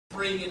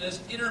free in his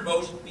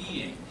innermost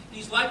being.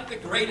 He's like the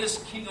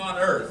greatest king on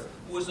earth,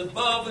 who is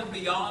above and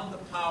beyond the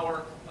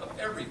power of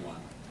everyone.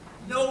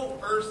 No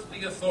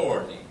earthly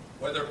authority,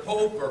 whether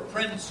pope or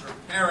prince or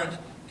parent,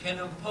 can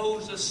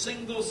impose a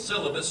single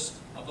syllabus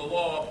of the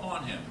law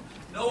upon him.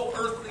 No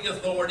earthly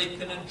authority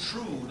can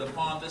intrude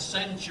upon the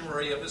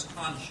sanctuary of his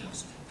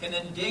conscience, can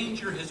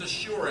endanger his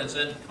assurance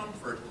and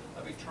comfort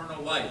of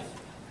eternal life.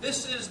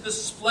 This is the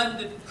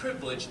splendid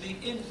privilege, the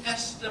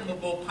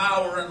inestimable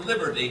power and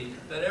liberty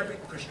that every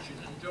Christian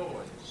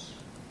enjoys.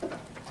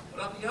 But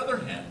on the other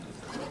hand,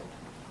 Luther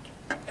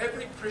wrote,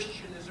 every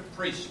Christian is a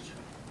priest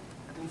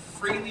who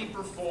freely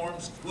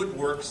performs good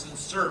works in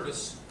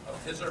service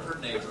of his or her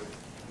neighbor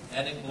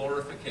and in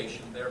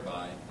glorification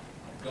thereby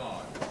of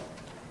God.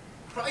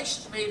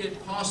 Christ made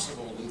it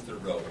possible, Luther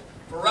wrote,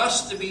 for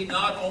us to be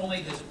not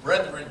only his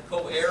brethren,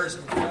 co-heirs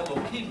and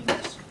fellow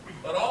kings,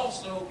 but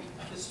also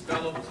his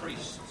fellow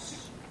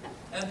priests.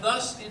 And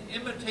thus, in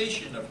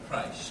imitation of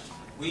Christ,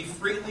 we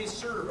freely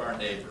serve our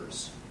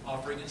neighbors,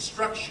 offering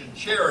instruction,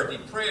 charity,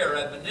 prayer,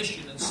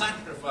 admonition, and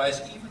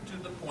sacrifice, even to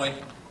the point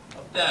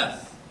of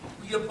death.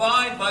 We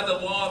abide by the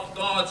law of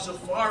God so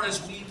far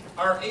as we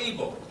are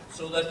able,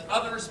 so that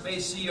others may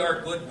see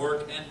our good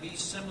work and be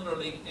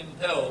similarly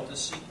impelled to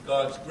seek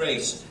God's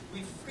grace.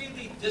 We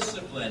freely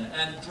discipline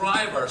and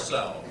drive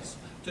ourselves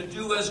to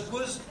do as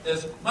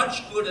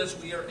much good as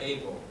we are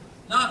able,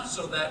 not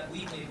so that we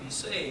may be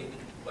saved,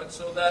 but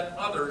so that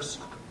others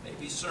may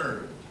be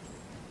served.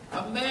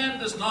 A man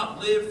does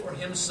not live for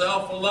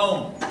himself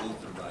alone,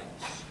 Luther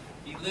writes.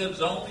 He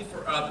lives only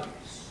for others.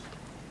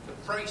 The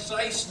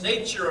precise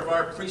nature of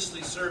our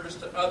priestly service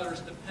to others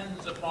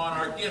depends upon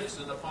our gifts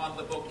and upon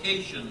the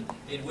vocation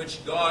in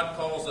which God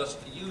calls us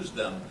to use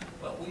them.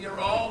 But we are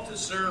all to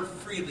serve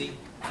freely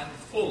and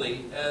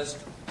fully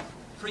as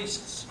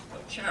priests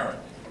of charity.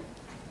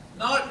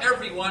 Not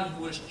everyone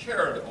who is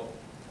charitable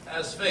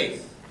has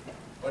faith,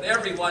 but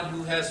everyone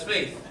who has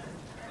faith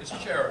is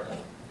charitable.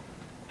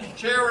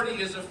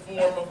 Charity is a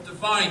form of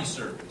divine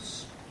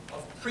service,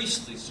 of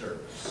priestly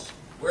service,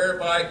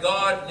 whereby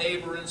God,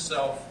 neighbor, and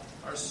self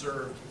are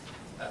served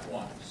at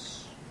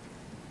once.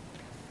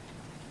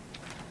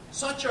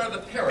 Such are the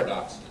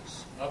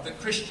paradoxes of the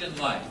Christian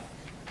life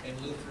in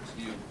Luther's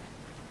view.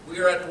 We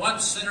are at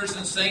once sinners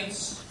and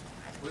saints.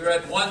 We are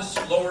at once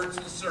lords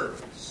and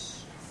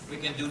servants. We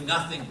can do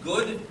nothing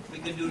good. We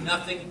can do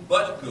nothing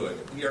but good.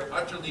 We are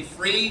utterly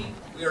free.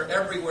 We are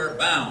everywhere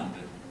bound.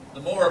 The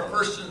more a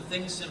person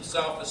thinks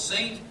himself a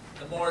saint,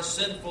 the more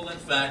sinful, in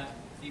fact,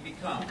 he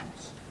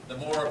becomes. The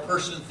more a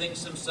person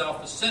thinks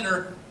himself a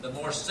sinner, the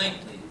more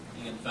saintly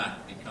he, in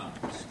fact,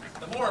 becomes.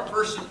 The more a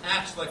person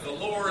acts like a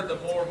lord, the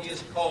more he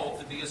is called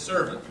to be a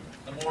servant.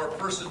 The more a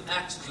person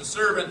acts as a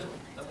servant,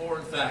 the more,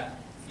 in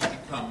fact, he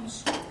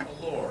becomes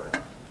a lord.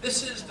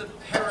 This is the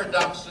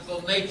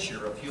paradoxical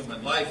nature of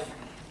human life,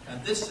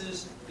 and this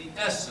is the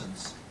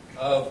essence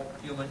of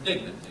human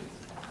dignity,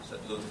 said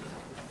Luther.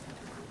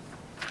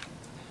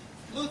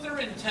 Luther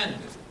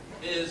intended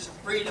his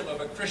Freedom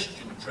of a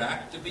Christian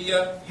tract to be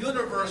a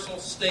universal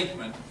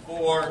statement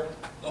for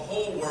the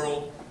whole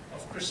world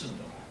of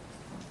Christendom.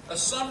 A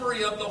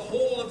summary of the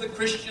whole of the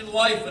Christian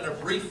life in a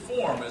brief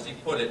form, as he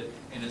put it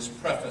in his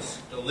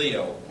preface to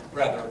Leo,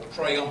 rather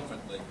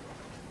triumphantly.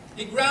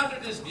 He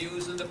grounded his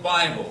views in the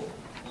Bible,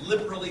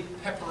 liberally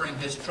peppering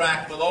his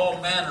tract with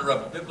all manner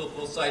of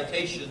biblical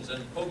citations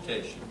and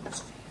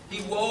quotations.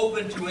 He wove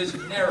into his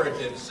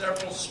narrative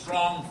several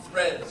strong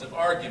threads of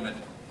argument,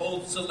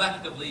 pulled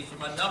selectively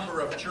from a number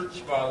of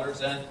church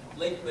fathers and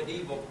late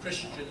medieval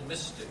Christian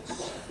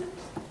mystics.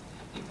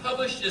 He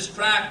published his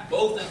tract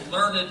both in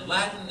learned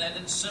Latin and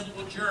in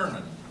simple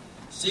German,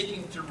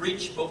 seeking to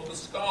reach both the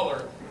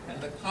scholar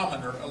and the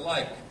commoner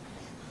alike.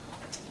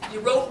 He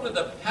wrote with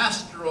a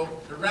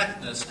pastoral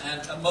directness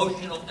and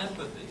emotional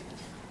empathy,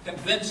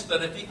 convinced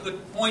that if he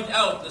could point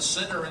out the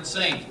sinner and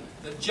saint,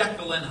 the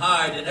Jekyll and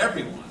Hyde in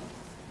everyone,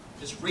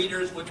 his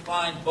readers would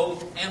find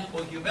both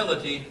ample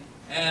humility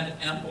and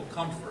ample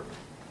comfort.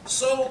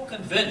 So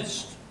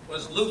convinced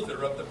was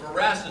Luther of the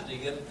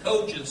veracity and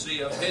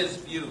cogency of his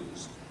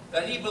views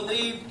that he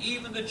believed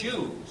even the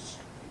Jews,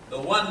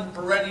 the one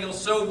perennial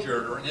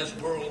sojourner in his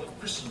world of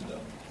Christendom,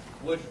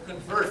 would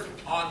convert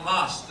en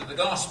masse to the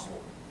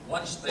gospel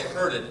once they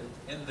heard it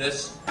in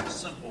this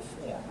simple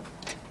form.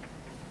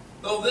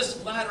 Though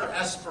this latter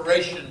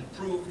aspiration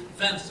proved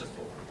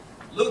fanciful,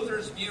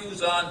 Luther's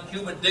views on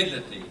human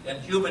dignity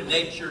and human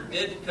nature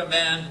did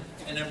command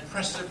an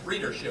impressive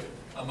readership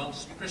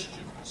amongst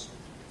Christians.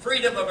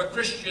 Freedom of a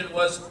Christian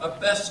was a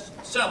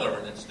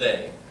bestseller in its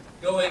day,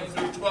 going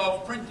through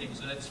 12 printings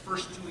in its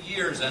first 2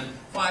 years and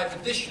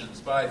 5 editions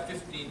by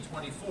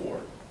 1524.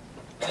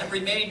 And it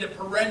remained a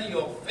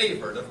perennial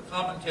favorite of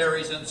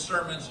commentaries and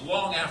sermons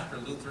long after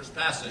Luther's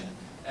passing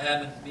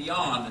and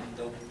beyond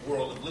the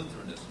world of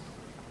Lutheranism.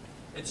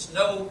 It's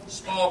no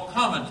small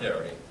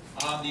commentary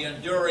on the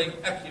enduring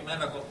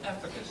ecumenical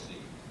efficacy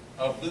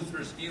of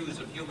Luther's views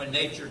of human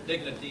nature,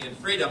 dignity, and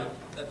freedom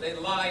that they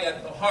lie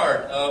at the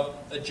heart of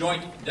the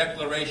joint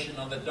declaration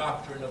on the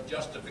doctrine of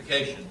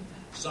justification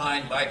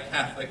signed by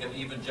Catholic and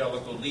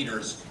evangelical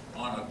leaders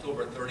on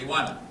October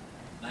 31,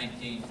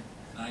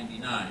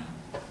 1999.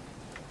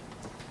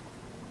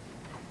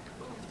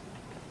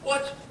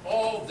 What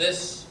all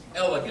this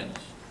elegant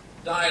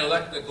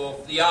dialectical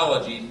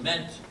theology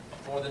meant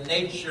for the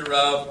nature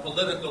of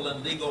political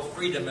and legal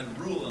freedom and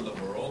rule in the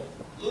world,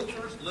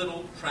 Luther's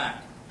little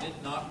tract did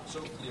not so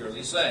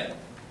clearly say.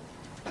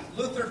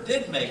 Luther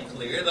did make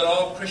clear that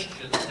all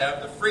Christians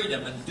have the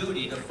freedom and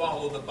duty to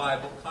follow the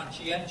Bible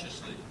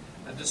conscientiously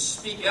and to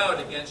speak out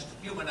against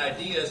human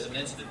ideas and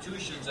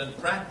institutions and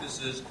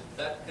practices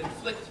that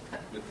conflict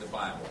with the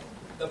Bible.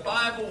 The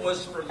Bible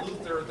was for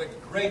Luther the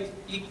great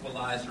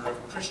equalizer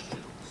of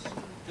Christians,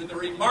 to the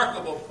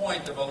remarkable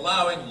point of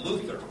allowing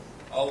Luther,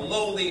 a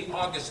lowly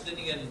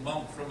Augustinian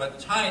monk from a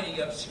tiny,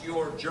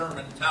 obscure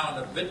German town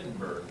of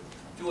Wittenberg,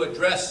 to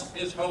address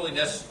His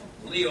Holiness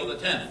Leo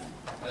X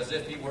as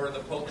if he were the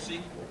Pope's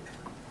equal.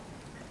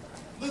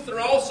 Luther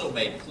also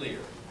made clear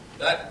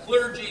that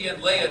clergy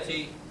and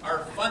laity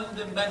are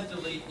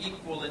fundamentally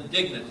equal in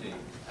dignity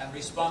and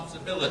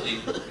responsibility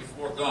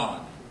before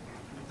God.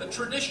 The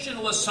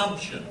traditional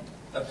assumption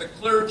that the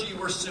clergy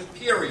were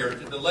superior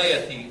to the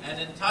laity and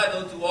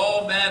entitled to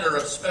all manner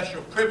of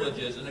special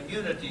privileges and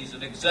immunities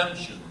and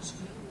exemptions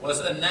was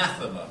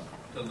anathema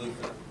to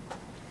Luther.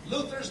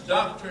 Luther's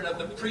doctrine of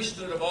the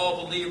priesthood of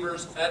all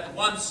believers at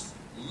once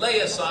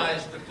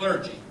laicized the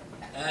clergy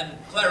and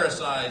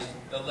clericized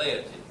the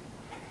laity.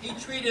 He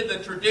treated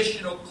the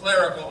traditional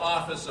clerical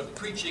office of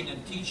preaching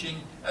and teaching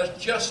as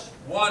just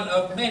one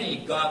of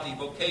many godly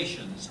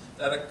vocations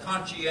that a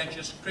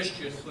conscientious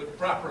Christian could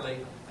properly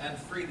and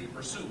freely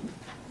pursue.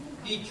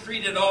 He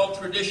treated all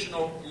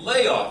traditional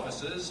lay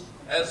offices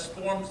as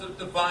forms of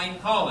divine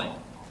calling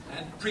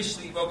and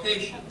priestly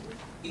vocation,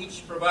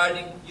 each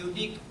providing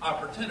unique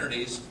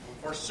opportunities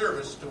for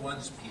service to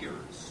one's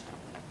peers.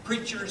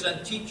 Preachers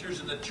and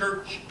teachers in the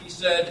church, he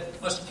said,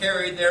 must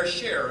carry their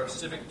share of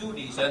civic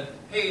duties and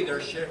pay their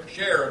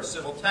share of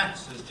civil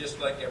taxes just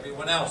like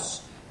everyone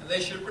else. And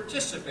they should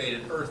participate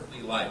in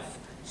earthly life,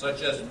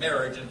 such as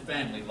marriage and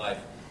family life,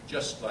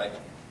 just like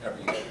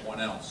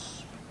everyone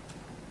else.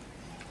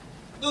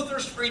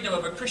 Luther's freedom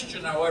of a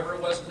Christian, however,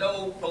 was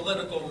no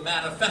political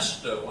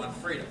manifesto on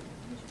freedom.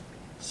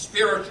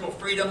 Spiritual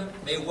freedom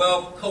may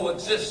well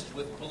coexist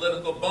with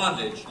political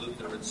bondage,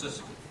 Luther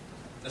insisted.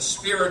 The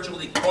spiritual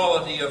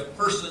equality of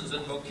persons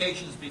and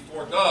vocations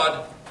before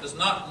God does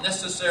not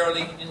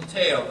necessarily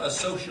entail a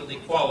social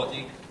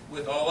equality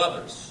with all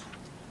others.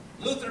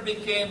 Luther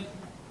became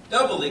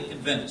doubly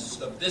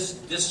convinced of this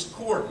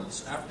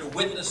discordance after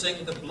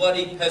witnessing the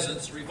bloody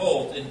peasants'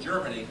 revolt in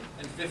Germany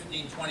in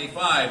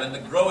 1525 and the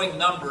growing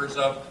numbers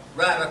of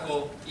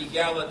radical,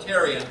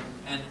 egalitarian,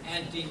 and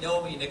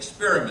antinomian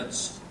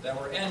experiments that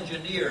were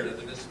engineered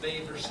into the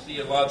famous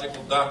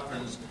theological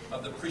doctrines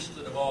of the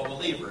priesthood of all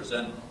believers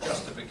and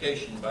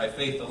justification by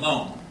faith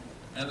alone.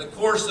 In the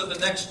course of the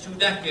next 2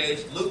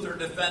 decades, Luther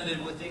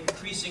defended with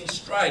increasing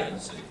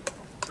stridency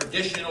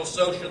traditional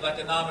social,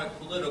 economic,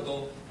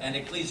 political, and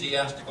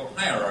ecclesiastical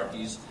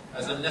hierarchies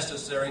as a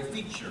necessary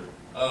feature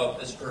of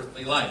this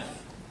earthly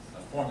life,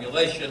 a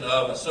formulation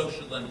of a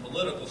social and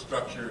political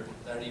structure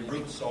that he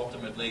roots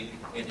ultimately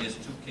in his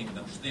two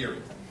kingdoms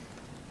theory.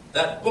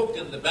 That book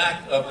in the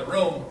back of the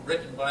room,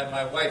 written by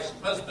my wife's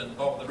husband,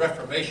 called The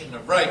Reformation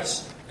of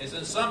Rights, is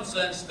in some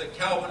sense the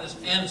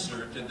Calvinist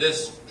answer to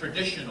this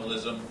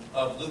traditionalism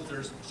of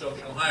Luther's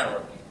social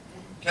hierarchy.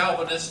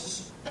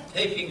 Calvinists,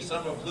 taking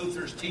some of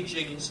Luther's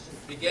teachings,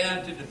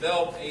 began to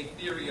develop a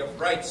theory of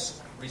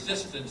rights,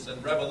 resistance,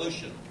 and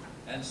revolution,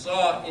 and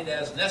saw it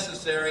as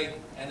necessary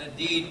and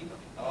indeed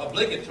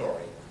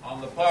obligatory on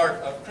the part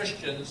of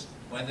Christians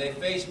when they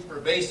faced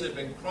pervasive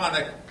and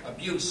chronic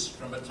abuse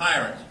from a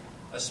tyrant,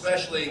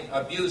 especially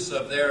abuse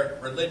of their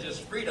religious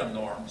freedom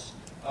norms,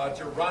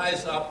 to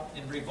rise up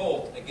in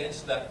revolt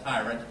against that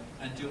tyrant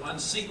and to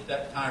unseat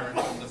that tyrant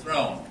from the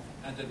throne,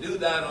 and to do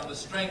that on the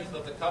strength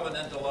of the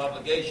covenantal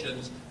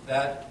obligations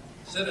that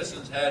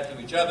citizens had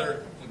to each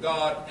other, to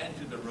God, and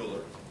to the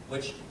ruler,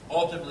 which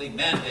ultimately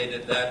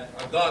mandated that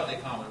a godly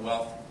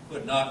commonwealth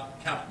could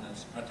not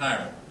countenance a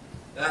tyrant.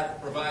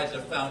 That provides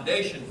a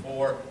foundation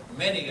for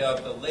many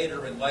of the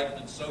later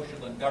Enlightenment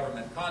social and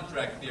government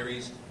contract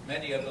theories,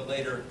 many of the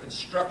later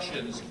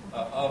constructions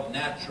of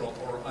natural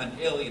or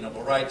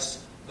unalienable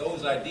rights.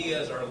 Those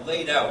ideas are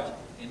laid out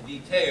in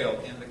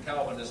detail in the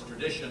Calvinist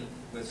tradition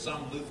with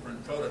some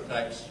Lutheran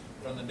prototypes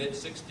from the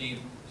mid-16th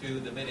to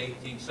the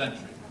mid-18th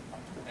century.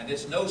 And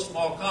it's no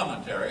small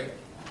commentary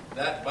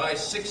that by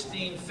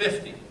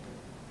 1650,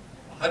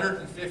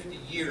 150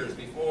 years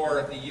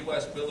before the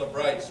U.S. Bill of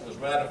Rights was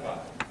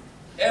ratified,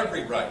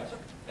 every right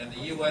in the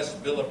U.S.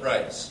 Bill of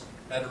Rights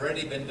had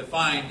already been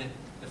defined,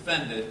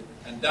 defended,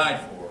 and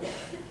died for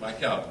by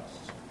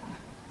Calvinists.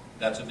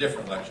 That's a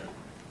different lecture,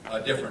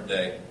 a different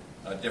day,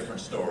 a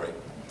different story.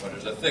 But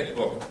it's a thick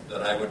book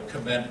that I would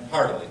commend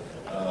heartily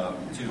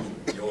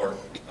to your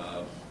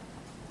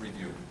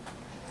review.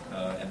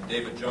 And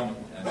David Jung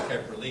and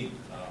Kepler Lee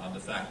on the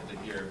faculty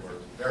here were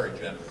very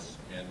generous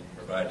in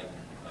providing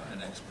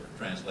an expert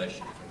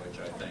translation, for which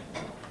I thank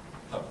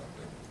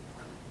publicly.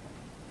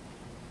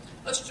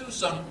 Let's do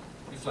some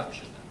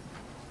reflection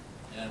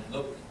now and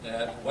look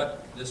at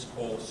what this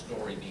whole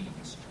story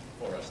means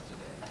for us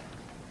today.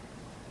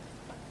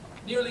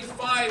 Nearly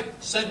 5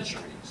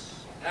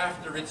 centuries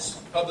after its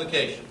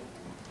publication,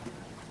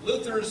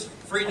 Luther's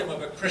Freedom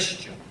of a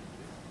Christian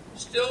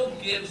still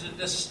gives a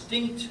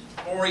distinct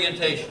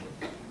orientation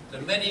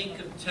to many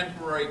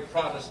contemporary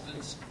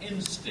Protestants'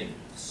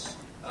 instincts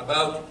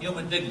about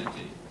human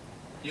dignity,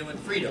 human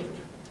freedom,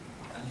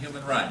 and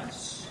human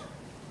rights.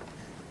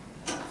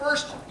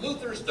 First,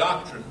 Luther's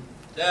doctrine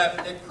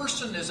that a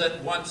person is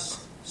at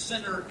once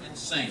sinner and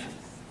saint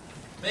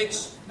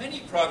makes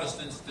many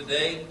Protestants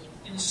today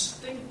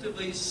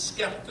instinctively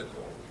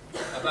skeptical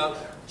about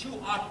too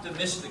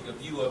optimistic a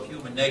view of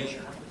human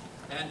nature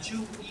and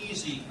too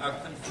easy a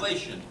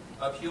conflation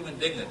of human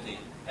dignity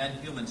and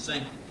human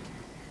sanctity.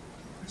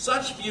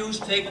 Such views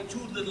take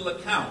too little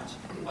account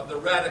of the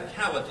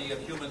radicality of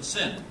human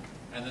sin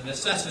and the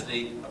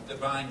necessity of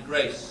divine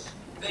grace.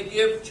 They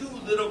give too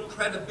little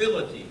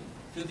credibility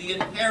to the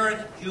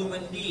inherent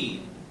human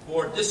need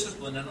for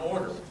discipline and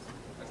order,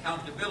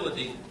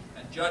 accountability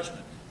and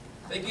judgment.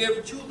 They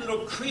give too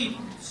little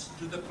credence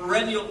to the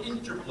perennial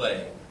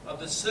interplay of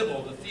the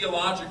civil, the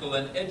theological,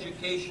 and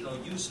educational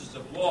uses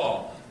of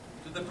law,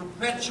 to the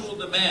perpetual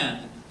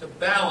demand to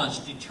balance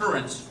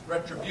deterrence,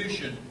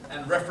 retribution,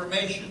 and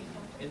reformation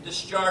in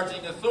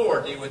discharging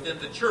authority within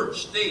the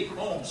church, state,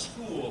 home,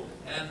 school,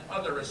 and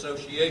other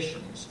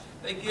associations.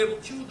 They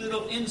give too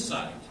little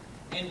insight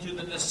into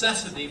the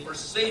necessity for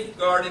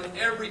safeguarding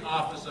every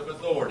office of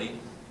authority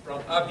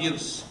from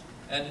abuse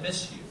and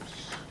misuse.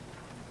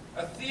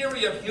 A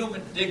theory of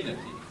human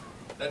dignity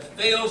that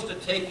fails to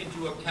take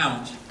into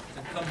account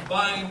the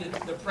combined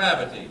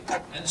depravity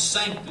and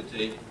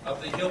sanctity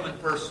of the human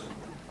person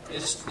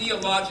is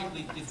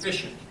theologically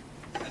deficient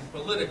and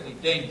politically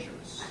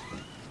dangerous.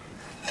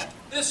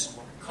 This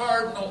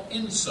cardinal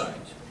insight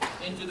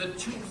into the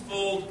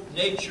twofold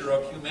nature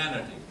of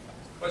humanity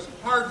was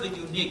hardly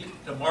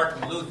unique to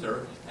Martin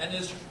Luther and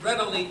is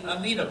readily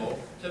amenable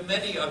to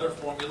many other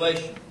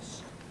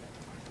formulations.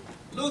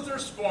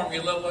 Luther's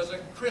formula was a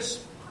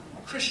crisp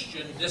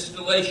Christian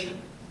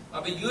distillation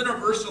of a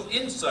universal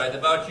insight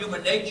about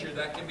human nature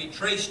that can be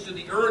traced to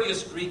the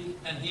earliest Greek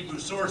and Hebrew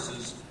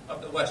sources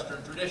of the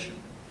Western tradition.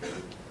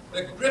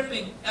 The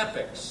gripping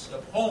epics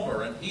of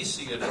Homer and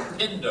Hesiod and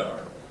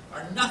Pindar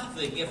are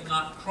nothing if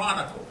not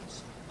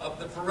chronicles of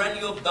the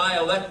perennial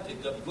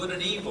dialectic of good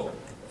and evil,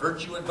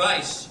 virtue and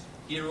vice,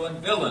 hero and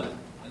villain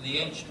in the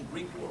ancient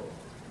Greek world.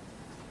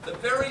 The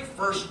very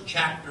first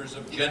chapters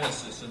of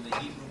Genesis in the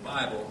Hebrew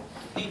Bible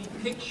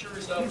paint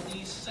pictures of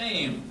these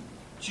same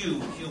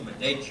two human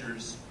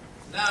natures,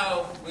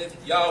 now with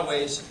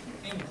Yahweh's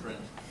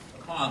imprint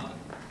upon them.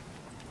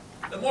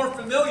 The more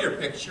familiar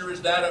picture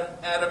is that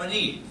of Adam and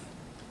Eve,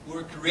 who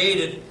were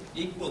created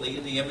equally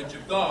in the image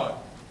of God,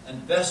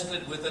 and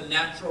vested with a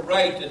natural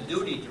right and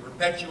duty to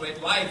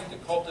perpetuate life, to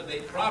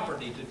cultivate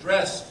property, to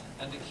dress,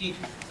 and to keep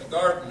the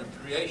garden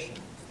of creation.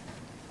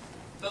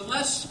 The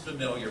less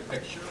familiar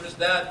picture is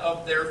that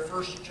of their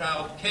first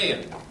child,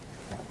 Cain,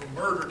 who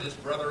murdered his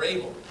brother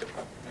Abel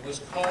and was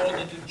called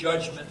into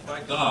judgment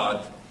by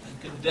God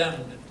and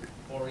condemned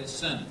for his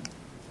sin.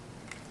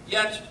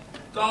 Yet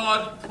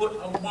God put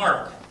a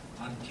mark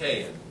on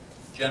Cain,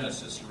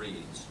 Genesis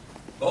reads,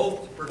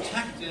 both to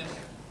protect him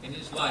in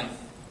his life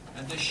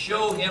and to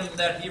show him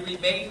that he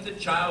remained the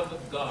child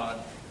of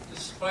God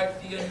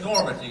despite the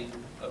enormity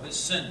of his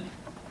sin.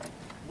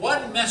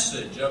 One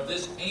message of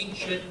this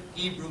ancient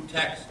Hebrew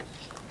text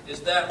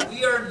is that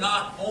we are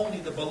not only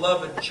the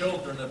beloved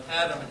children of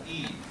Adam and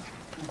Eve,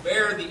 who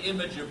bear the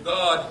image of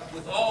God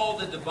with all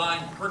the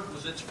divine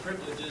perquisites,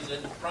 privileges,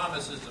 and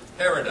promises of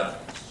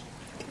paradise.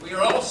 We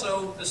are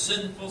also the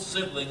sinful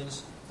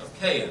siblings of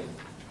Cain,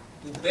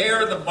 who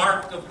bear the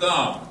mark of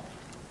God,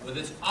 with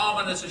its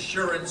ominous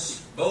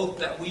assurance both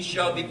that we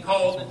shall be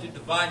called into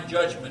divine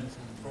judgment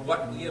for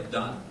what we have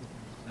done,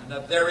 and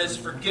that there is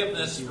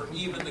forgiveness for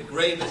even the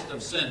gravest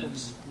of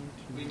sins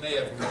we may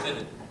have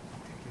committed.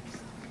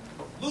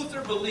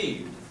 Luther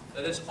believed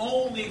that it's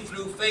only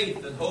through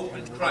faith and hope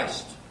in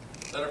Christ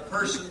that a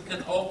person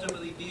can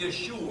ultimately be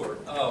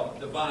assured of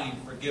divine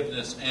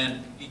forgiveness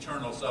and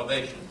eternal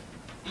salvation.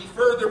 He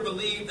further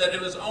believed that it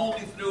was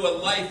only through a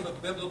life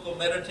of biblical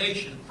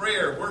meditation,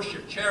 prayer,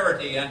 worship,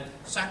 charity, and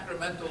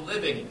sacramental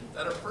living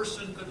that a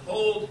person could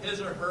hold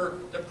his or her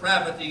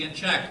depravity in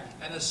check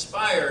and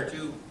aspire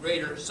to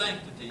greater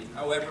sanctity,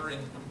 however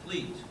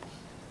incomplete.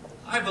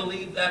 I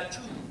believe that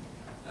too,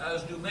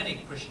 as do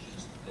many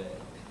Christians today.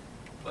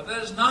 But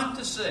that is not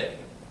to say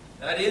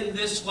that in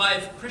this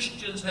life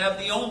Christians have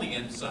the only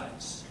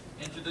insights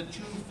into the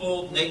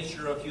twofold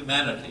nature of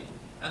humanity,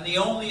 and the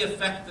only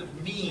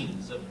effective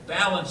means of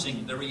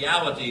balancing the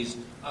realities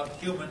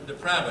of human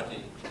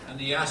depravity and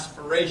the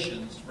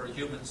aspirations for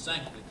human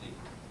sanctity.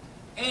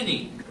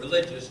 Any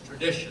religious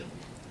tradition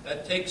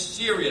that takes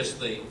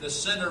seriously the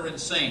sinner and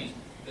saint,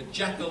 the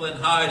Jekyll and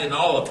Hyde in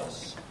all of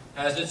us,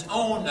 has its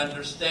own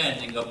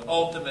understanding of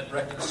ultimate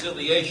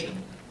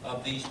reconciliation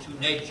of these two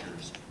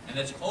natures and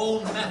its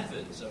own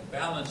methods of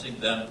balancing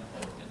them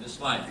in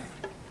this life.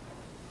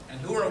 And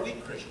who are we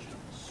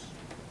Christians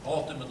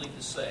ultimately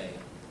to say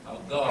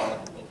how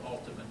God will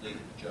ultimately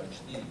judge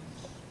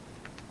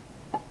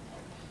these?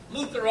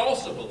 Luther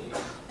also believed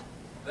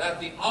that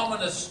the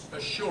ominous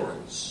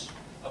assurance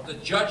of the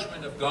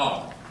judgment of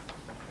God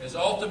is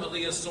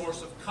ultimately a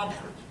source of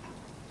comfort,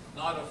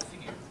 not of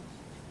fear.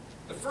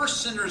 The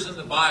first sinners in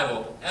the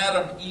Bible,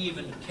 Adam, Eve,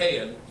 and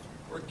Cain,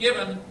 were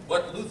given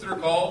what Luther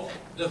called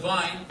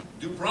divine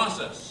due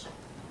process.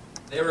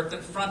 They were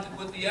confronted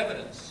with the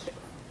evidence,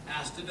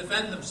 asked to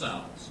defend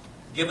themselves,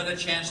 given a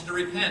chance to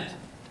repent,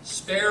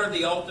 spare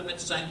the ultimate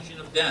sanction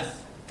of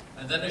death,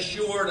 and then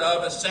assured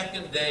of a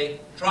second-day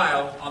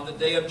trial on the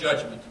day of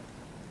judgment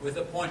with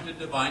appointed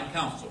divine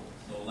counsel,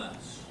 no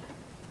less.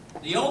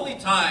 The only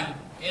time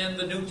in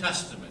the New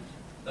Testament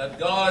that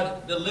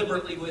God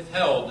deliberately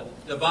withheld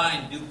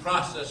divine due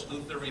process,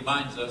 Luther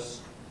reminds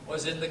us,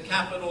 was in the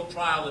capital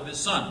trial of his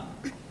Son.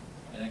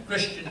 And in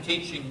Christian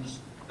teachings,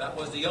 that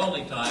was the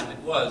only time it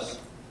was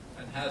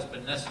and has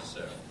been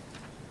necessary.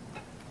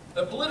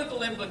 The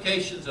political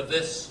implications of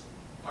this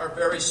are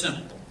very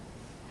simple.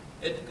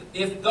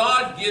 If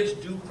God gives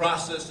due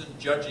process in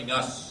judging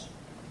us,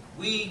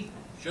 we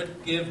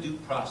should give due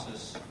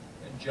process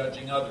in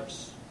judging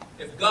others.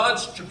 If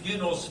God's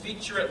tribunals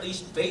feature at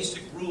least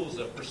basic rules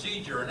of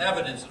procedure and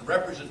evidence and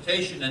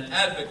representation and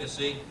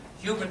advocacy,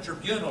 human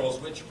tribunals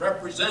which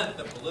represent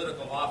the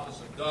political office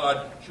of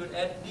God should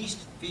at least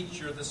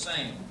feature the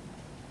same.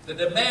 The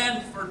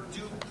demand for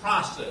due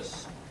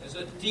process is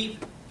a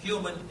deep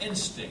human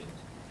instinct,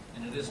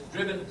 and it has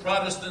driven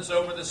Protestants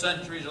over the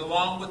centuries,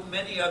 along with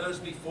many others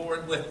before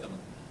and with them,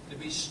 to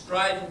be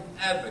strident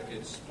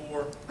advocates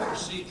for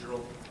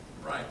procedural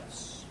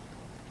rights.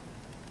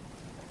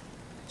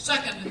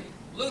 Second,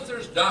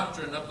 Luther's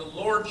doctrine of the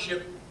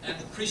lordship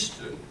and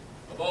priesthood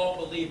of all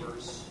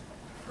believers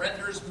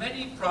renders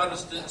many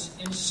Protestants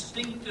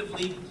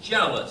instinctively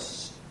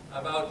jealous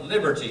about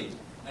liberty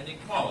and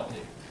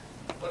equality,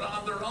 but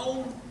on their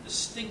own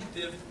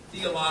distinctive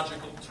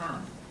theological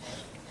terms.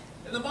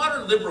 In the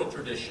modern liberal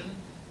tradition,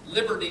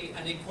 liberty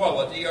and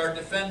equality are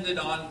defended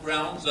on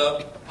grounds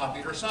of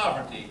popular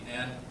sovereignty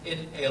and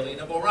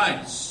inalienable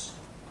rights.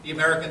 The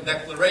American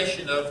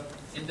Declaration of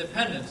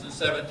Independence in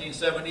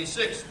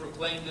 1776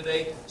 proclaimed it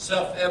a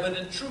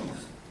self-evident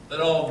truth that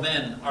all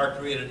men are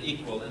created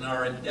equal and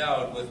are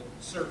endowed with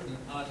certain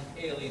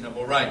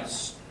unalienable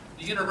rights.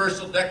 The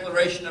Universal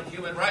Declaration of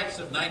Human Rights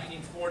of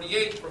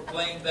 1948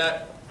 proclaimed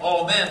that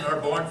all men are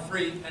born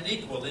free and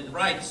equal in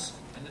rights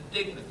and in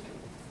dignity.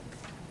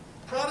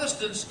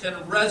 Protestants can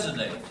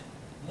resonate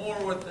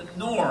more with the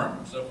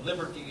norms of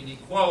liberty and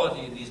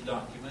equality in these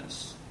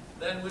documents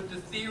than with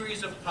the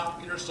theories of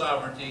popular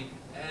sovereignty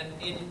and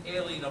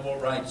inalienable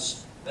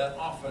rights that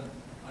often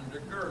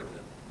undergird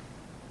them.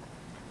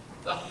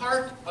 The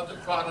heart of the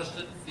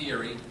Protestant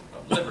theory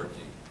of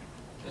liberty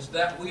is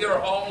that we are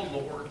all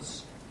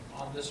lords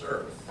on this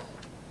earth.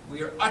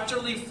 We are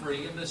utterly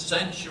free in the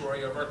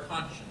sanctuary of our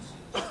consciences,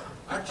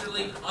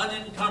 utterly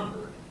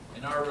unencumbered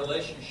in our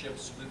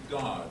relationships with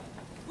God.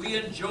 We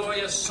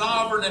enjoy a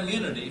sovereign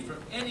immunity from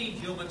any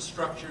human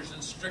structures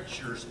and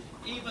strictures,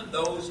 even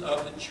those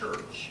of the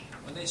church,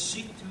 when they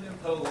seek to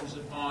impose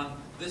upon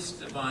this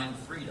divine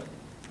freedom.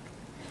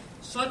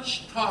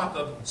 Such talk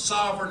of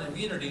sovereign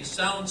immunity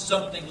sounds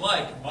something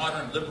like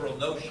modern liberal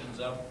notions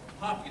of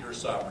popular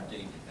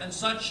sovereignty, and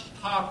such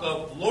talk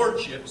of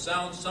lordship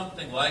sounds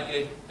something like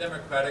a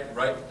democratic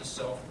right to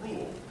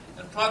self-rule.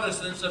 And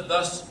Protestants have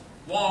thus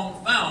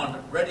long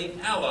found ready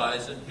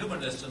allies in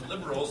humanists and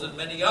liberals and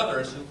many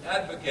others who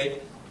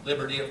advocate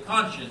liberty of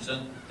conscience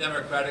and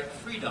democratic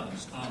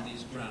freedoms on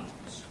these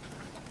grounds.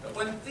 But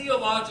when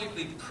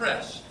theologically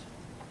pressed,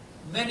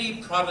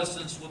 many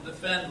Protestants will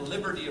defend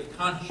liberty of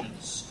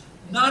conscience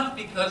not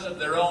because of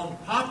their own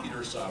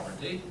popular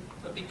sovereignty,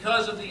 but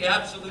because of the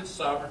absolute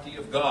sovereignty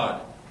of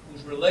God,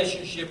 whose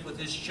relationship with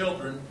his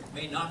children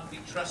may not be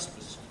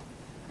trespassed.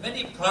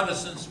 Many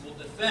Protestants will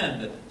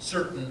defend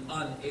certain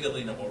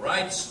unalienable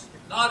rights,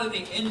 not in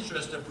the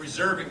interest of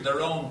preserving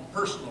their own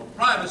personal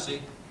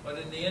privacy, but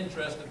in the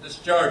interest of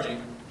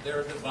discharging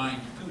their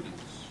divine duties.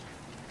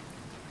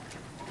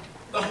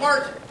 The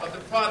heart of the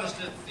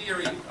Protestant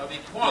theory of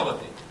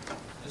equality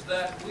is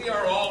that we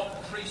are all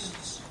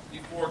priests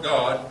before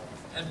God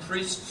and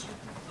priests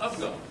of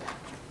God.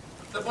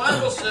 The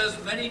Bible says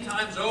many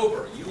times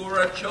over, you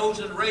are a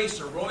chosen race,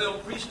 a royal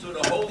priesthood,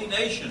 a holy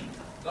nation,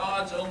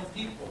 God's own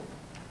people.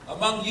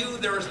 Among you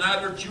there is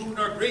neither Jew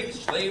nor Greek,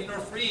 slave nor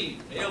free,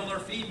 male nor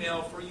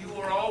female, for you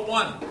are all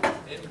one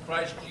in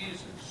Christ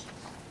Jesus.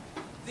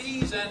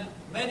 These and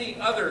many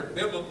other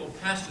biblical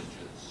passages,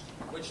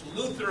 which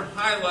Luther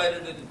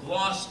highlighted and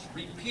glossed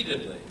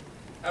repeatedly,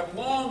 have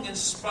long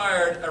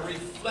inspired a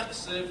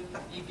reflexive,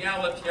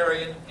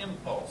 egalitarian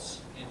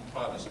impulse in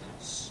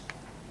Protestants.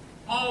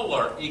 All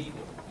are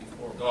equal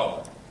before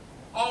God.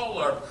 All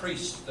are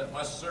priests that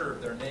must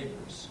serve their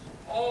neighbors.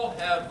 All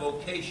have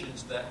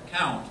vocations that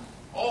count.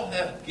 All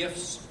have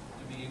gifts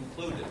to be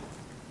included.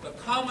 The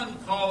common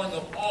calling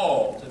of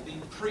all to be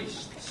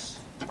priests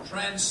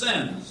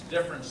transcends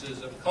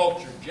differences of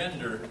culture,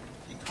 gender,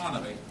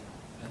 economy,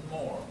 and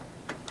more.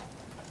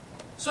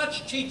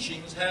 Such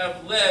teachings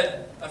have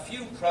led a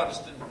few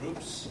Protestant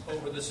groups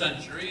over the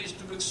centuries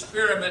to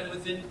experiment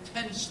with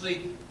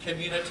intensely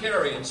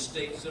communitarian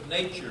states of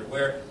nature,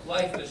 where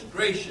life is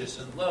gracious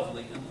and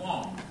lovely and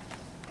long.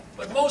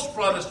 But most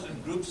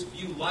Protestant groups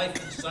view life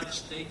in such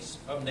states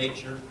of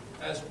nature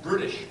as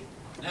brutish,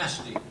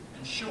 nasty,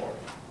 and short,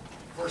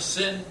 for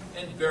sin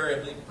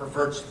invariably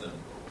perverts them.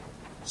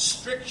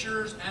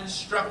 Strictures and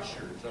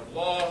structures of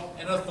law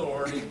and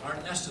authority are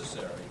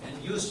necessary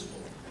and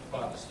useful,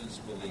 Protestants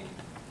believe.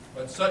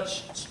 But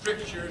such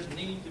strictures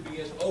need to be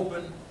as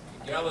open,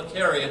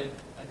 egalitarian,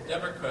 and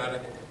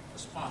democratic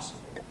as possible.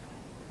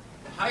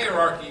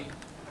 Hierarchy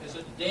is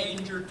a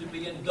danger to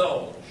be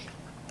indulged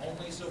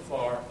only so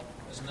far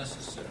as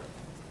necessary.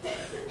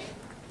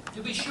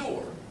 To be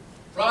sure,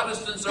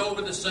 Protestants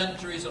over the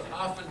centuries have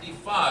often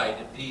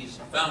defied these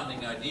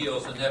founding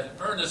ideals and have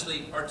earnestly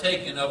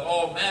partaken of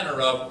all manner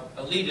of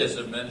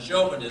elitism and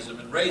chauvinism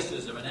and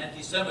racism and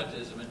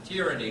anti-Semitism and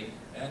tyranny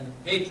and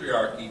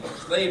patriarchy,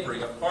 slavery,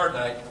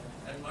 apartheid,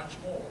 and much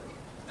more.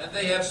 And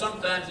they have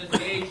sometimes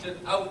engaged in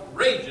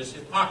outrageous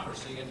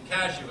hypocrisy and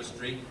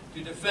casuistry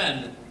to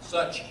defend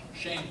such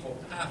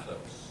shameful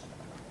pathos.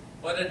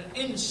 But an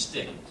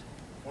instinct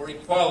for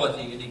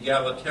equality and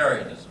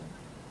egalitarianism,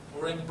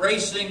 for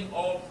embracing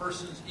all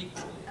persons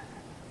equally,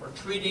 for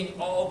treating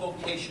all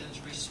vocations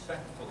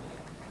respectfully,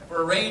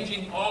 for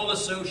arranging all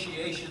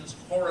associations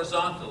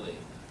horizontally,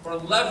 for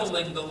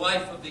leveling the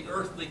life of the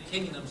earthly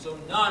kingdom so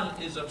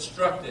none is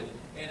obstructed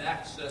in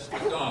access to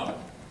God,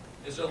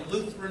 is a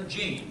Lutheran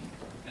gene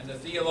and the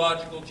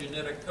theological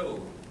genetic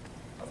code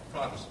of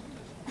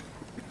Protestantism.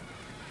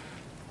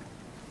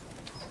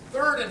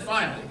 Third and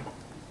finally,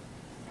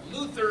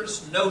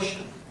 Luther's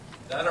notion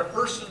that a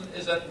person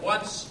is at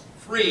once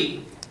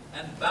free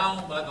and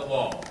bound by the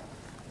law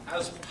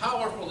has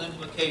powerful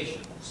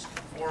implications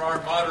for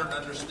our modern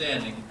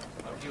understanding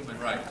of human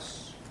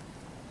rights.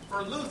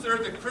 For Luther,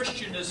 the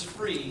Christian is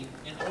free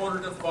in order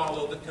to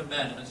follow the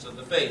commandments of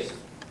the faith.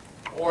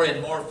 Or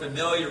in more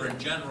familiar and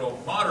general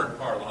modern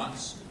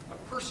parlance, a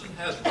person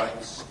has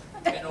rights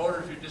in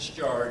order to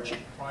discharge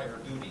prior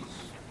duties.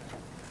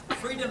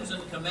 Freedoms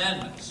and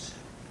commandments,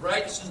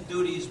 rights and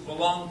duties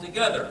belong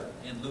together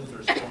in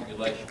Luther's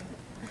formulation.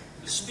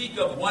 To speak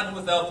of one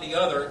without the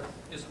other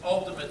is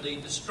ultimately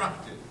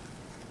destructive.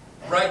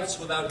 Rights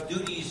without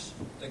duties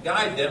to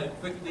guide them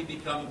quickly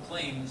become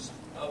claims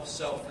of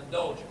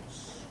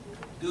self-indulgence.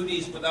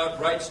 Duties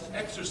without rights to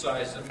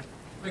exercise them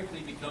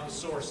quickly become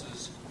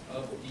sources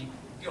of deep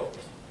guilt.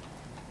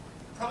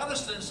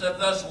 Protestants have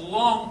thus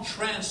long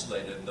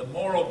translated the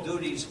moral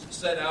duties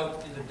set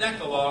out in the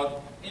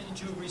Decalogue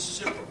into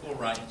reciprocal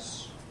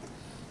rights.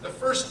 The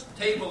first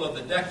table of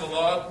the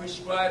Decalogue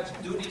prescribes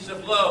duties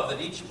of love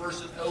that each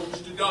person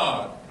owes to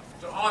God,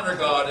 to honor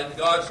God in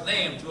God's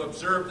name, to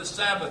observe the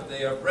Sabbath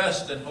day of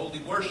rest and holy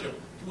worship,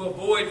 to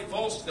avoid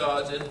false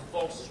gods and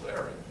false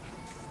swearing.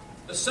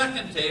 The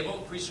second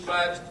table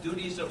prescribes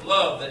duties of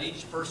love that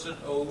each person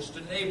owes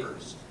to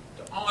neighbors,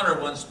 to honor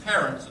one's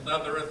parents and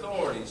other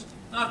authorities,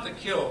 not to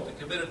kill, to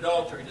commit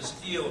adultery, to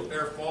steal,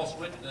 bear false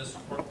witness,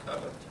 or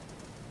covet.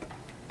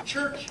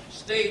 Church,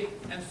 state,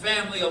 and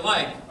family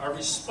alike are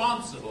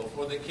responsible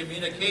for the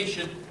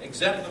communication,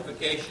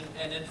 exemplification,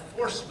 and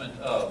enforcement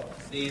of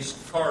these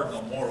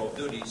cardinal moral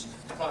duties,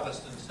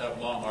 Protestants have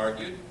long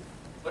argued.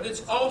 But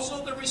it's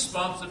also the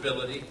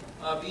responsibility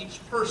of each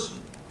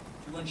person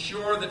to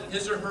ensure that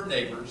his or her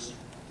neighbors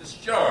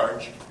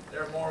discharge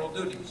their moral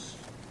duties.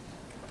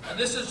 And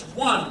this is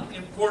one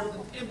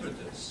important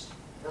impetus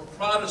for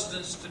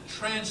Protestants to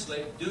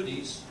translate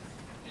duties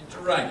into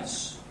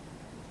rights.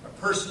 A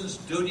person's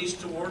duties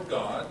toward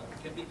God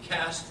can be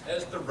cast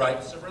as the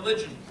rights of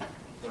religion,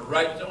 the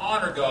right to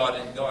honor God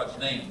in God's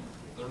name,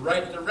 the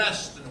right to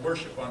rest and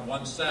worship on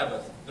one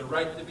Sabbath, the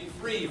right to be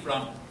free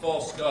from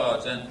false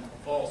gods and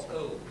false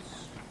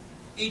oaths.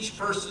 Each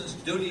person's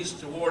duties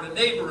toward a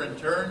neighbor, in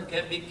turn,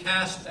 can be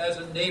cast as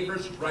a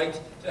neighbor's right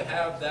to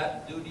have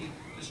that duty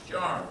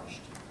discharged.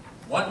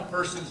 One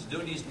person's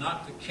duties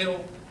not to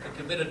kill, to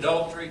commit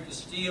adultery, to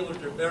steal, or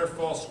to bear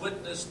false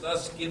witness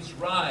thus gives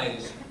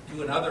rise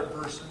to another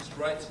person's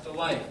rights to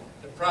life,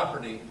 to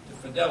property, to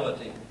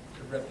fidelity,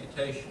 to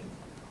reputation.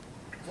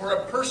 For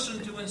a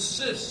person to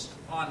insist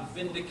upon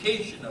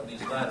vindication of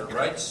these latter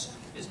rights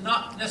is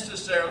not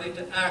necessarily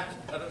to act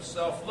out of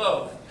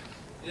self-love.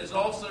 It is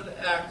also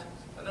to act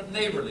out of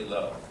neighborly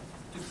love.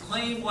 To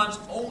claim one's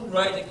own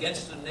right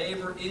against a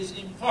neighbor is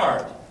in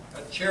part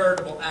a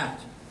charitable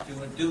act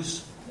to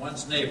induce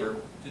one's neighbor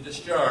to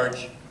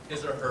discharge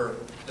his or her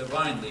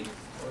divinely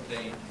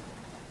ordained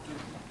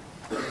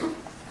duty.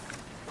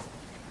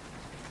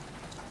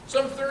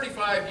 Some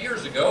 35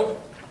 years ago,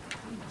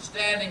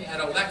 standing at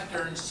a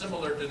lectern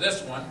similar to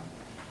this one,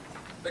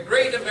 the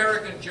great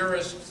American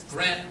jurist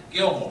Grant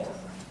Gilmore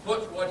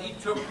put what he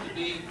took to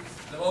be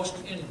the most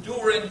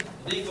enduring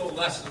legal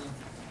lesson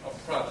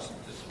of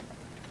Protestantism.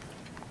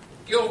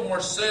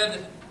 Gilmore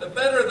said, "The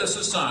better the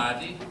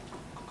society,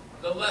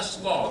 the less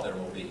law there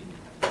will be.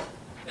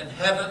 In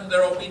heaven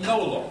there will be no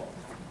law,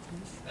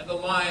 and the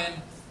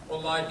lion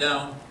will lie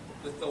down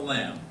with the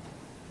lamb."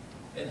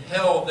 In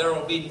hell there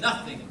will be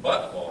nothing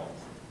but law,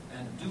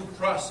 and due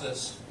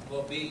process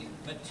will be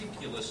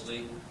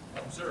meticulously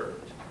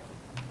observed.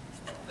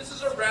 This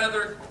is a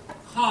rather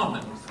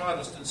common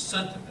Protestant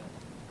sentiment,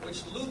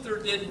 which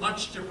Luther did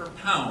much to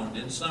propound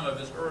in some of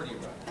his early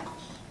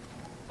writings.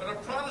 But a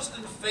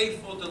Protestant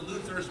faithful to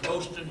Luther's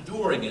most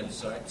enduring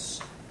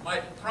insights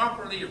might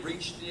properly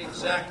reach the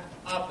exact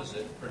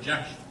opposite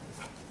projection.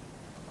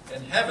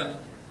 In heaven,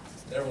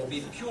 there will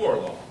be pure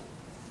law,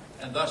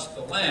 and thus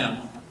the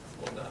lamb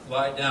will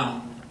lie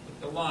down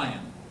with the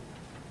lion.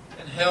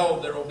 In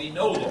hell, there will be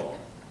no law,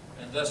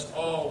 and thus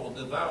all will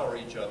devour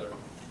each other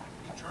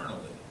eternally.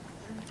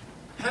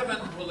 Heaven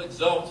will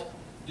exalt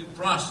due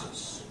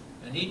process,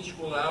 and each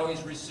will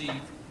always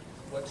receive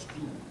what's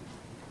due.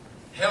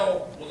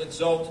 Hell will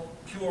exalt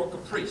pure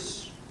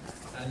caprice,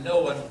 and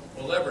no one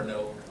will ever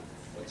know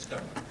what's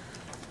coming.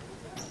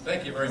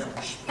 Thank you very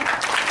much.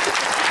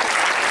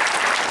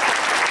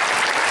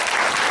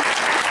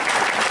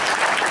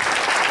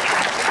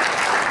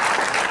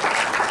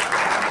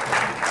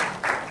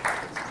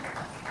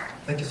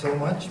 Thank you so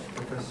much,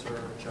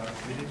 Professor John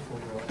Tweedy, for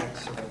your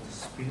excellent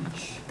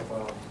speech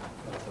about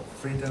the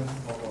freedom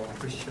of our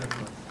Christian,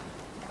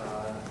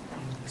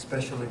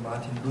 especially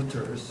Martin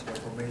Luther's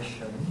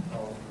reformation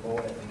of law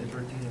and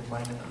liberty in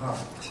mind and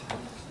heart.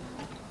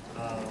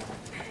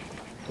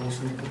 Those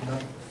who could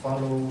not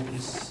follow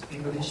his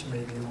English,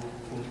 maybe you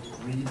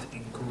could read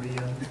in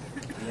Korean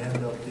at the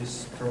end of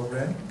this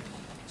program.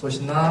 So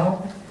it's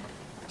now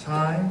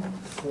time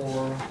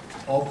for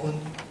open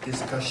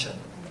discussion.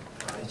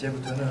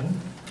 이제부터는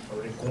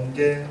우리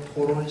공개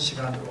토론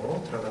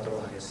시간으로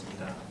들어가도록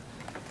하겠습니다.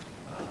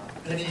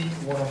 Any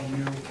one of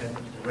you can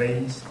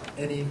raise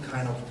any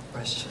kind of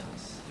question.